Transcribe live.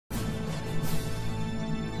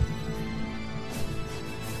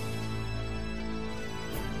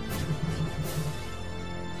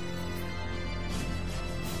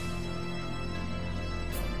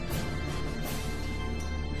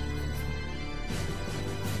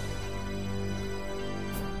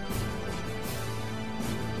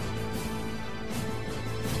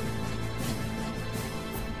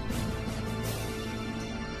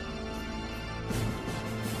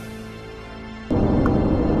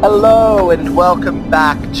Hello and welcome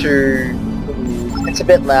back to... It's a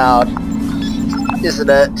bit loud, isn't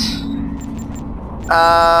it?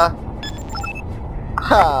 How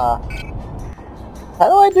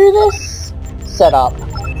do I do this? Setup.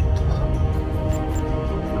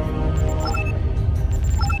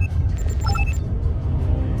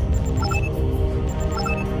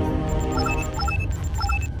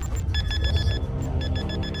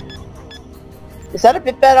 Is that a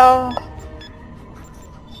bit better?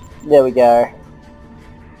 There we go.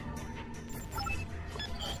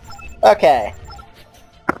 Okay.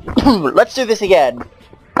 Let's do this again.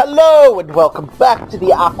 Hello and welcome back to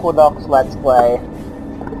the AquaNox Let's Play.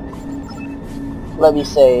 Let me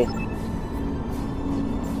see.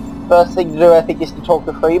 First thing to do, I think, is to talk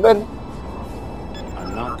to Freeman.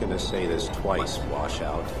 I'm not gonna say this twice,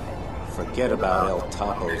 Washout. Forget about El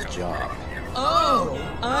Topo's job. Oh,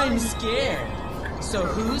 I'm scared. So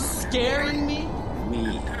who's scaring me?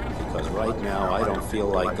 Me. Because right now I don't feel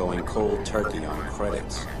like going cold turkey on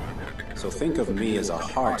credits. So think of me as a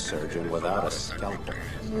heart surgeon without a scalpel.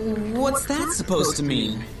 What's that supposed to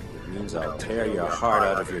mean? It means I'll tear your heart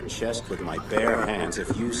out of your chest with my bare hands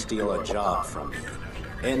if you steal a job from me.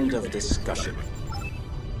 End of discussion.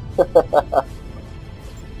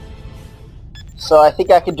 So I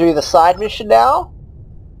think I can do the side mission now.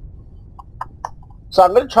 So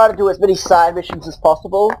I'm going to try to do as many side missions as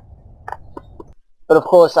possible. But of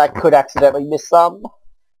course I could accidentally miss some.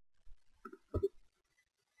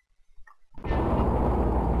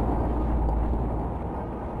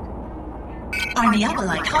 Our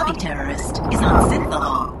Neapolite hobby terrorist is on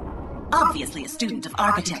Synthahol, obviously a student of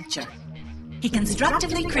architecture. He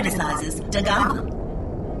constructively criticizes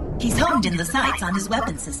Dagama. He's honed in the sights on his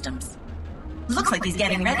weapon systems. Looks like he's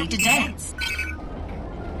getting ready to dance.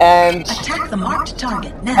 And attack the marked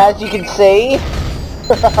target now. As you can see,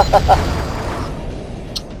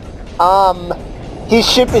 his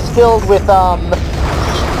ship is filled with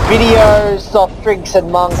videos, soft drinks,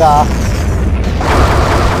 and manga.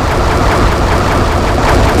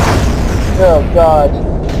 Oh god.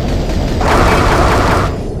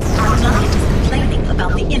 Our client is complaining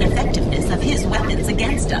about the ineffectiveness of his weapons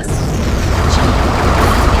against us.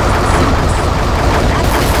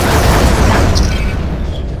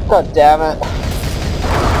 God damn it.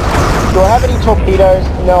 Do I have any torpedoes?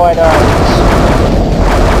 No, I don't.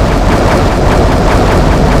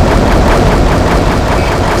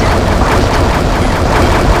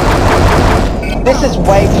 This is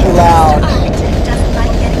way too loud.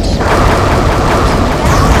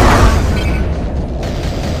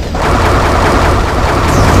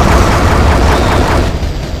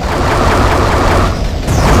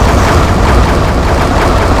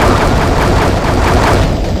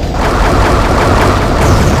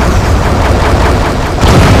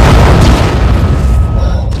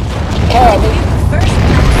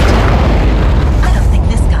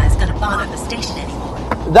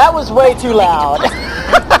 That was way too loud.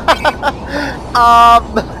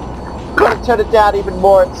 Gotta turn it down even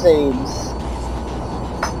more, it seems.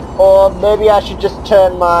 Or maybe I should just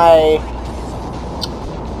turn my...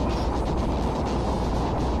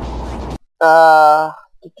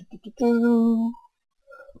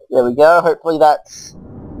 There we go, hopefully that's...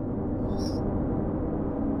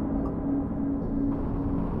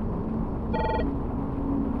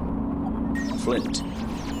 Flint,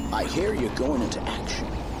 I hear you're going into action.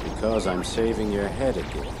 Because I'm saving your head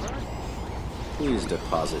again. Please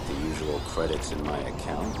deposit the usual credits in my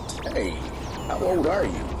account. Hey, how old are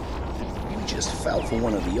you? You just fell for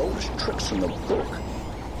one of the oldest tricks in the book.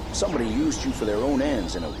 Somebody used you for their own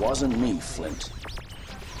ends, and it wasn't me, Flint.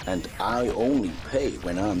 And I only pay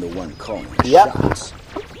when I'm the one calling the shots.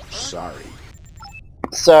 Sorry.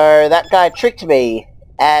 So, that guy tricked me,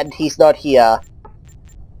 and he's not here.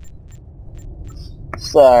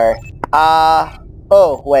 So,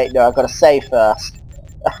 oh, wait, no, I've got to save first.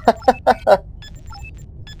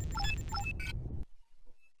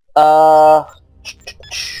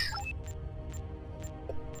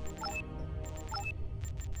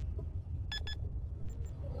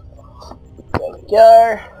 There we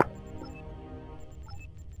go.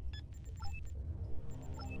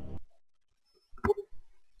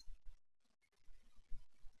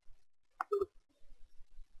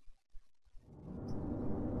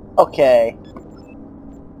 Okay.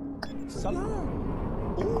 Salam.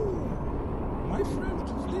 Oh, my friend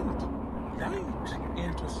Flint. Right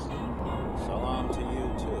into Salam to you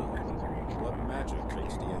too. What magic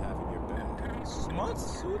tricks do you have in your bag? smart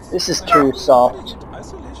suits. This is too soft.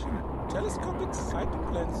 Isolation, telescopic sighting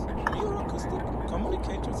plans, neuroacoustic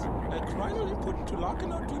communicators, a cranial input to lock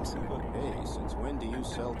in our dream server. Hey, since when do you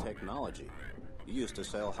sell technology? You used to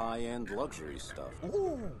sell high-end luxury stuff.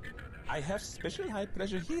 Ooh, I have special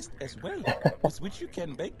high-pressure yeast as well, with which you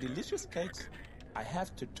can bake delicious cakes. I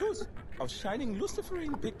have tattoos of shining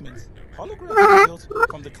luciferine pigments, holographic eagles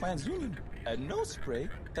from the Clan's Union, a nose spray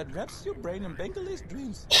that wraps your brain in Bengalese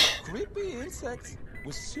dreams, creepy insects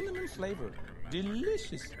with cinnamon flavor,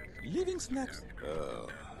 delicious living snacks.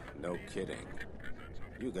 No kidding.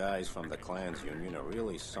 You guys from the Clan's Union are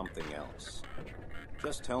really something else.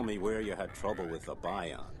 Just tell me where you had trouble with the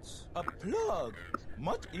Bions. A plug!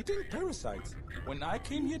 Mud-eating parasites. When I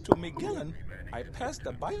came here to Magellan, I passed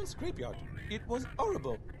the Bion scrapyard. It was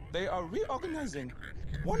horrible. They are reorganizing.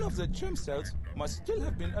 One of the germ cells must still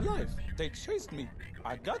have been alive. They chased me.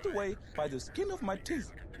 I got away by the skin of my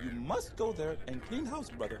teeth. You must go there and clean house,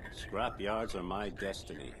 brother. Scrapyards are my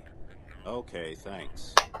destiny. Okay,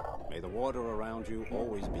 thanks. May the water around you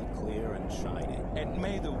always be clear and shining. And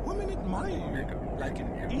may the women admire you like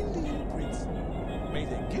an Indian prince. May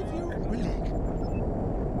they give you relief.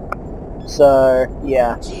 So,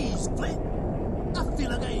 yeah. Jeez, Flint. I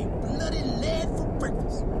feel like I ate bloody lead for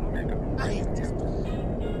breakfast. I hate this place.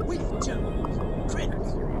 We need germs,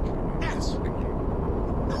 credits, action.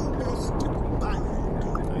 No more stupid bio.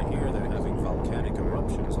 I hear they're having volcanic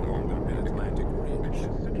eruptions along the Mid-Atlantic Ridge.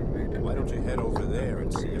 Why don't you head over there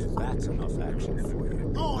and see if that's enough action for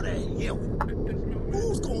you? All that hell.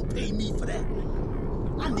 Who's gonna pay me for that?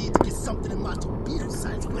 I need to get something in my torpedo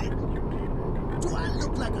sights, Flint. Do I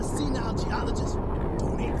look like a senile geologist?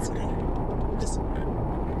 Don't answer that. Listen,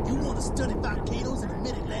 you want to study volcanoes in the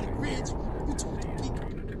Mid-Atlantic Ridge? You talk to Pete.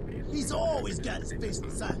 He's always got his face in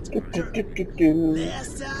the scientific journal.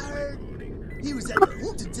 Last I heard, he was at the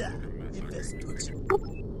Hunterdine investigation.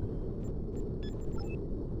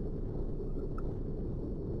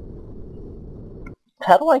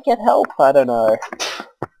 How do I get help? I don't know.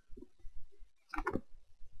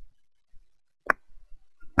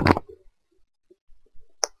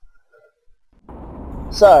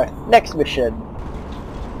 So, next mission.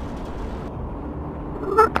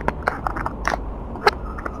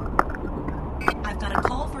 I've got a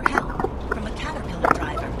call for help from a caterpillar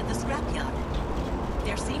driver at the scrapyard.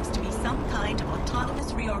 There seems to be some kind of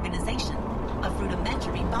autonomous reorganization of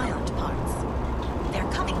rudimentary biont parts.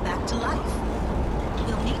 They're coming back to life.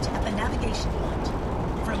 We'll meet at the navigation point.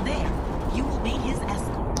 From there, you will be his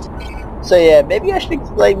escort. So yeah, maybe I should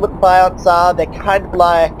explain what bionts are. They're kind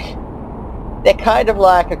of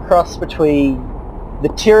like a cross between the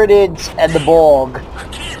Tyranids and the Borg. I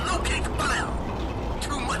can't locate the bio.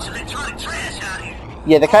 Too much electronic trash out here.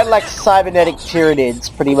 Yeah, they're kind of like cybernetic Tyranids,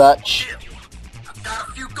 pretty much. I've got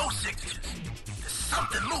a few ghost signatures. There's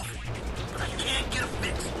something moving, but I can't get a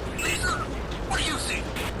fix. Lisa, what do you see?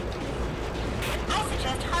 I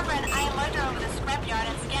suggest Harbor and I loiter over the scrapyard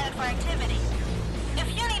and scan it for activity. If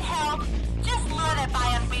you need help, just lure that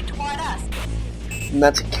bion breed toward us. And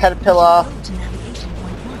that's a caterpillar. Go to navigation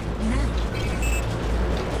point 1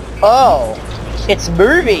 now. Oh, it's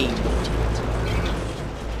moving.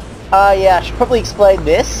 Yeah, I should probably explain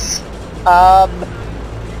this.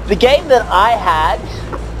 The game that I had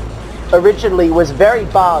originally was very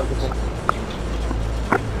bugged.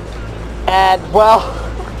 And, well,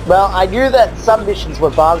 I knew that some missions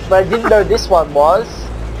were bugged, but I didn't know this one was.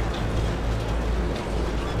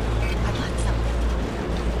 I got something.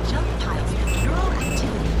 Jump piles with neural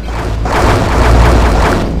activity.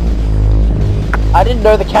 I didn't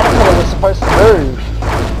know the caterpillar was supposed to move.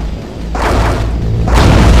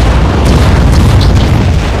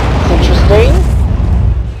 It's interesting.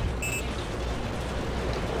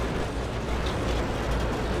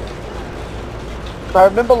 I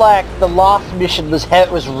remember, like, the last mission was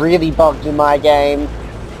really bugged in my game.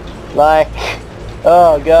 Like,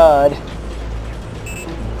 oh god.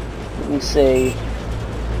 Let me see.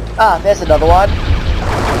 Ah, there's another one.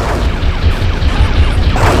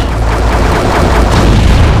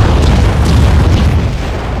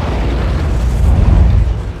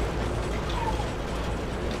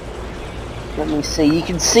 Let me see. You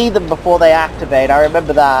can see them before they activate. I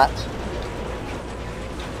remember that.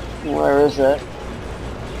 Where is it?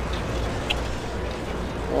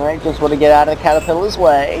 Alright, just want to get out of the caterpillar's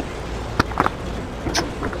way.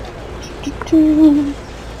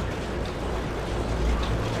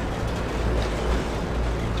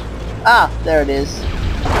 Ah, there it is.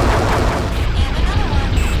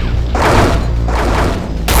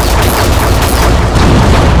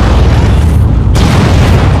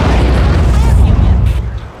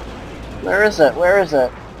 Where is it? Where is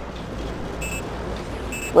it?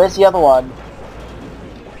 Where's the other one?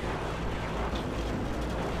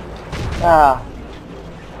 Ah.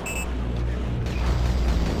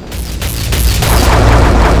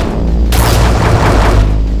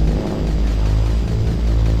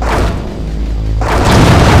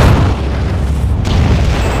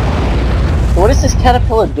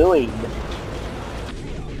 caterpillar doing?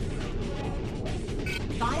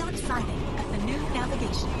 Bion sighting at the new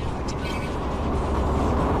navigation point.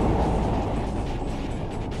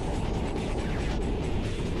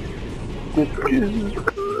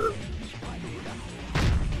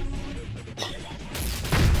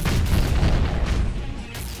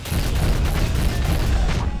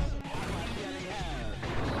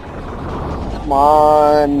 Come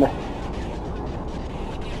on.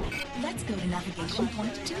 Let's go to navigation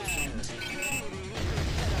point 2.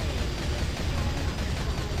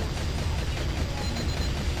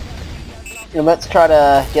 And let's try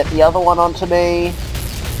to get the other one onto me.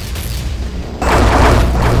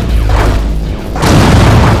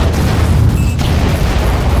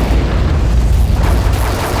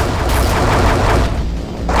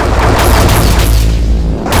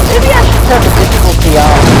 Maybe I should turn the difficulty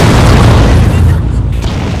up.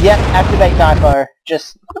 Yep, activate typo.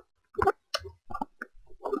 Just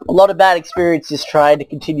a lot of bad experiences trying to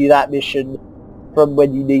continue that mission from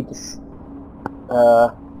when you need to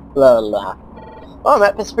blah blah. Oh, I'm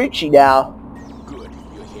at Vespucci now. Good,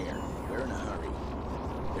 you're here. We're in a hurry.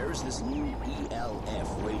 There's this new ELF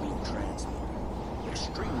radio transmitter.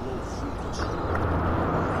 Extreme low frequency.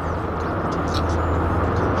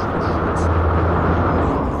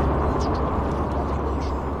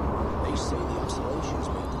 They say the oscillations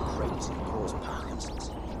make them crazy and cause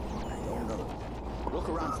Parkinson's. I don't know. Look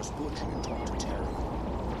around for Vespucci and talk to Terry.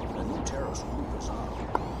 The new terrorist group is on.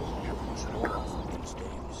 It's war for these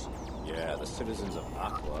days. Yeah, the citizens of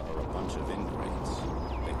Aqua are a bunch of ingrates.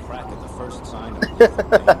 They crack at the first sign of lethal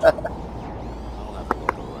danger. I'll have a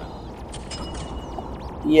look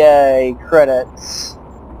around. Yay, credits.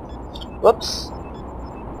 Whoops.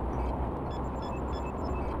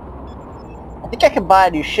 I think I can buy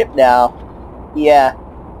a new ship now. Yeah,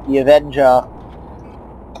 the Avenger.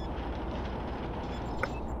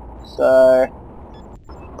 So...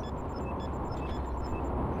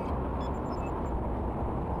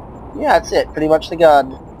 yeah, that's it. Pretty much the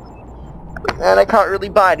gun. And I can't really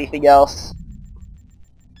buy anything else.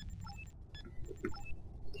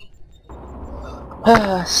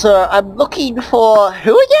 So, I'm looking for...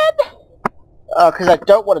 who again? Oh, because I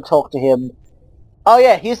don't want to talk to him. Oh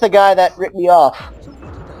yeah, he's the guy that ripped me off.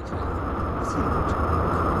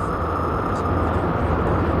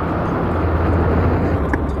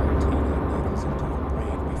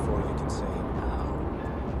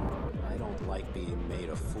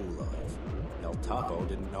 Topo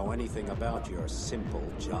didn't know anything about your simple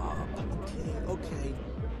job. Okay.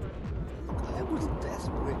 I was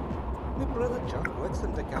desperate. My brother Chuck works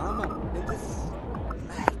in the Gamma, and this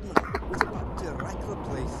magnet was about to wreck the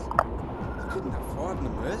place. I couldn't afford a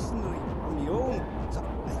mercenary on my own, so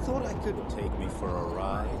I thought I could... Take me for a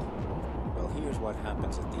ride? Well, here's what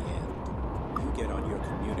happens at the end. You get on your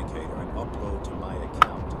communicator and upload to my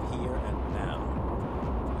account here and now.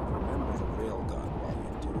 And remember the railgun while you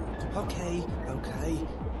do it. Okay,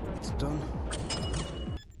 it's done.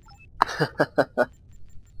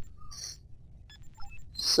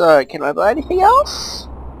 So, can I buy anything else?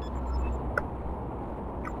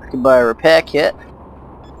 I can buy a repair kit.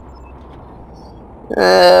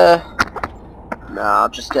 No, I'll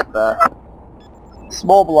just get the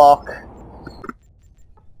small block.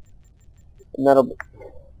 And that'll be...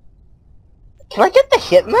 Can I get the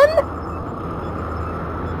Hitman?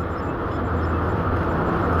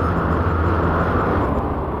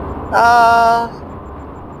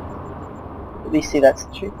 Let me see, that's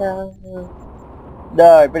 2,000...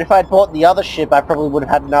 No, but if I'd bought the other ship, I probably would have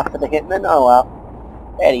had enough for the Hitman. Oh well.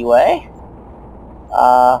 Anyway.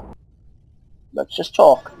 Let's just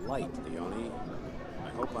talk. Light, Leone. I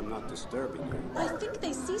hope I'm not disturbing you. I think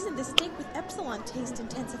they seasoned the steak with Epsilon taste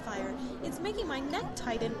intensifier. It's making my neck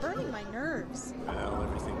tight and burning my nerves. Well,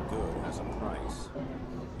 everything good has a price.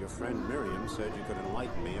 Your friend Miriam said you could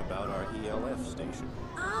enlighten me about our ELF station.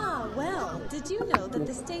 Ah, well, did you know that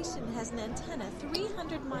the station has an antenna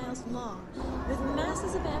 300 miles long with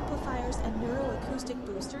masses of amplifiers and neuroacoustic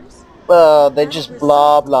boosters? Well, they just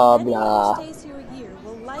blah blah blah. Anyone who stays here a year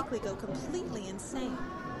will likely go completely insane.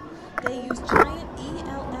 They use giant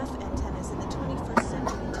ELF antennas in the 21st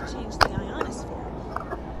century to change the ionosphere.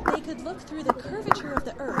 They could look through the curvature of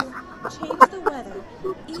the Earth, change the weather,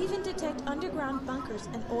 even detect underground bunkers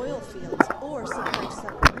and oil fields or submerged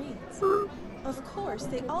submarines. Of course,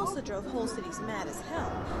 they also drove whole cities mad as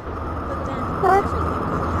hell. But then, everything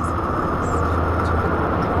good has a price.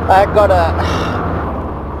 I gotta...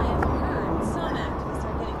 I have heard some activists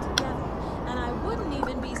are getting together, and I wouldn't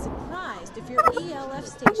even be surprised if your ELF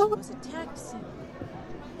station was attacked soon.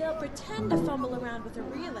 They'll pretend to fumble around with the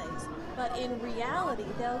relays, but in reality,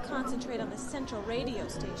 they'll concentrate on the central radio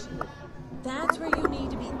station. That's where you need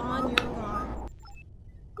to be on your guard.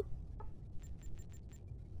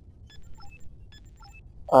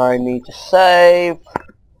 I need to save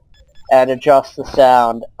and adjust the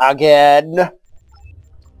sound again.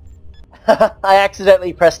 I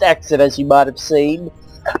accidentally pressed exit, as you might have seen.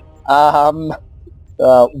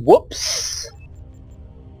 Whoops.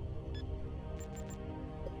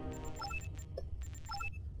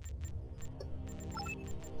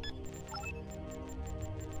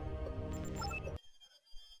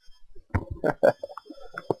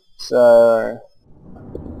 So,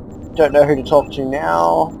 don't know who to talk to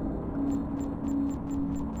now.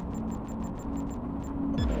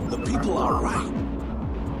 The people are right.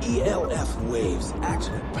 ELF waves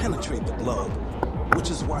actually penetrate the globe, which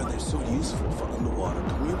is why they're so useful for underwater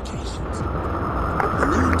communications. The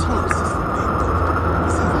new tunnel system being built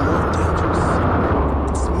is even more dangerous.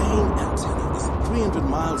 Its main antenna is 300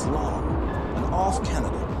 miles long, and off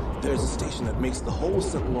Canada, there's a station that makes the whole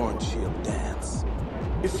St. Lawrence Shield dance.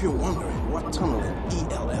 If you're wondering what tunneling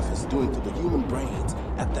ELF is doing to the human brains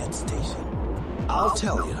at that station, I'll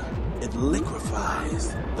tell you, it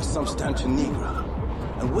liquefies the substantia nigra,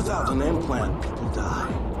 and without an implant, people die.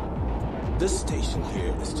 This station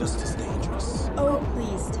here is just as dangerous. Oh,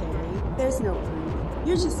 please, Terry. There's no proof.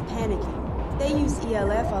 You're just panicking. They use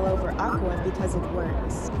ELF all over Aqua because it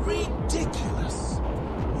works. Ridiculous.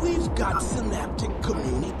 We've got synaptic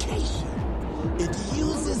communication. It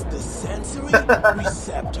uses the sensory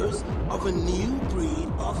receptors of a new breed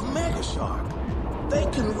of megashark. They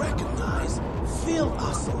can recognize field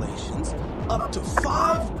oscillations up to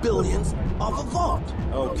 5 billionths of a volt.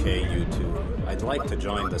 Okay, you two. I'd like to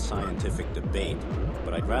join the scientific debate,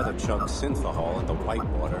 but I'd rather chug synthahol into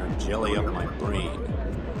whitewater and jelly up my brain.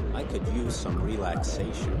 I could use some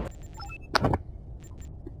relaxation.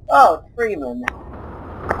 Oh, Freeman.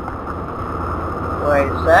 Wait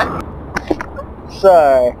a sec.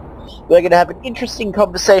 So, we're gonna have an interesting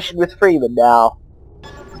conversation with Freeman now.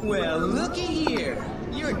 Well, looky here.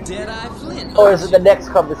 You're Deadeye Flint. Or is it the next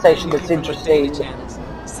conversation that's interesting?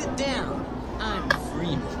 Sit down. I'm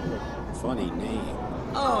Freeman. Funny name.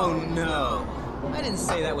 Oh no. I didn't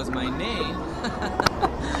say that was my name.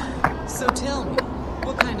 So tell me,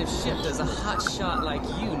 what kind of ship does a hot shot like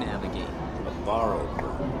you navigate? A borrowed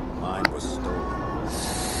one. Mine was stolen.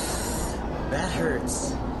 That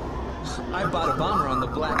hurts. I bought a bomber on the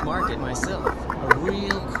black market myself. A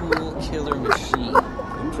real cool killer machine.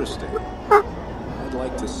 Interesting. I'd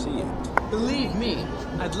like to see it. Believe me,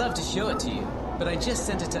 I'd love to show it to you, but I just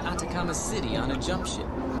sent it to Atacama City on a jump ship.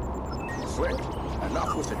 Flint,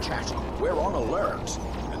 enough with the chatting. We're on alert.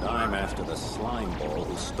 And I'm after the slime ball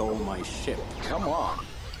who stole my ship. Come on.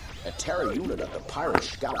 A Terra unit of the Pirate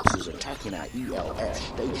Scouts is attacking our ELF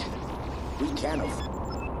station. We can't afford...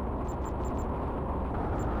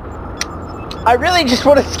 I really just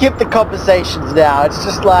want to skip the conversations now. It's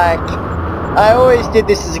just like, I always did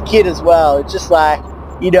this as a kid as well. It's just like,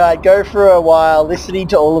 you know, I'd go for a while listening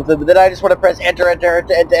to all of them, and then I just want to press enter, enter,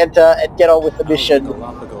 enter, enter, enter, and get on with the mission.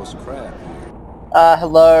 Galapagos crab.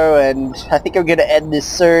 Hello, and I think I'm gonna end this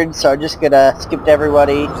soon, so I'm just gonna skip to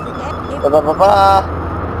everybody. Blah, blah, blah,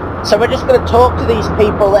 blah. So we're just gonna talk to these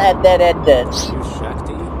people and then end it. You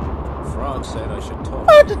Shakti? Frog said I should talk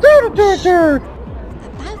to you.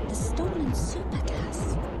 About the stolen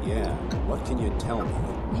supergas. Yeah, what can you tell me?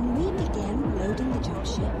 When we began loading the jump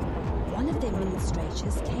ship, one of the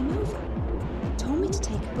administrators came over. Told me to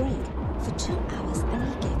take a break for 2 hours and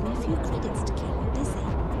he gave me a few credits to keep me busy.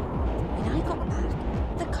 When I got back,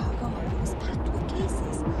 the cargo hold was packed with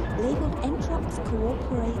cases labeled Entrox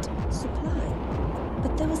Cooperate Supply.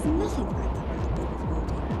 But there was nothing like that on the bill of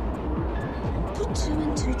lading. Put 2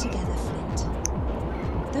 and 2 together, Flint.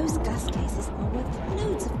 Those gas cases are worth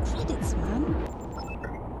loads of credits, man.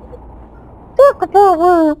 Dad,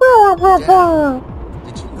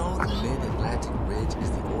 did you know the mid-Atlantic ridge is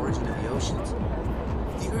the origin of the oceans?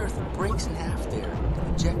 The Earth breaks in half there,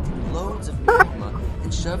 ejecting loads of magma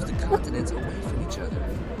and shoves the continents away from each other.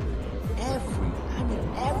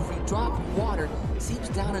 Every drop of water seeps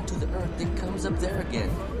down into the Earth, then comes up there again,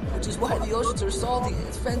 which is why the oceans are salty.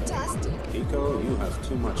 It's fantastic. Pico, you have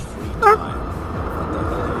too much free time. What the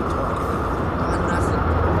hell are you talking about? Nothing.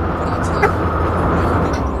 But I'll tell you, if you never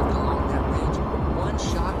get working along that ridge, one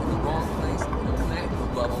shot in the wrong place and a magma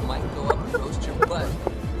bubble might go up and roast your butt.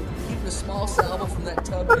 Keeping a small salvo from that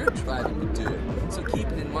tub you're driving would do it, so keep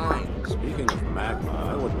it in mind. Speaking of magma,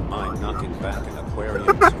 I wouldn't mind knocking back an aquarium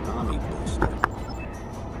tsunami booster.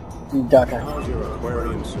 Ducker. How's your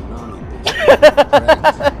aquarium tsunami booster?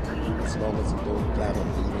 as long as you don't plan on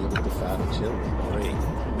leaving with the father children. Great.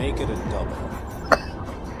 Make it a double.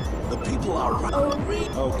 The people are right.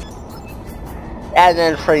 Okay. And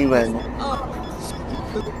then Freeman.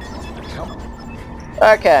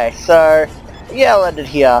 Okay, so yeah, I'll end it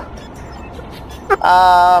here.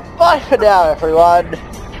 Bye for now, everyone.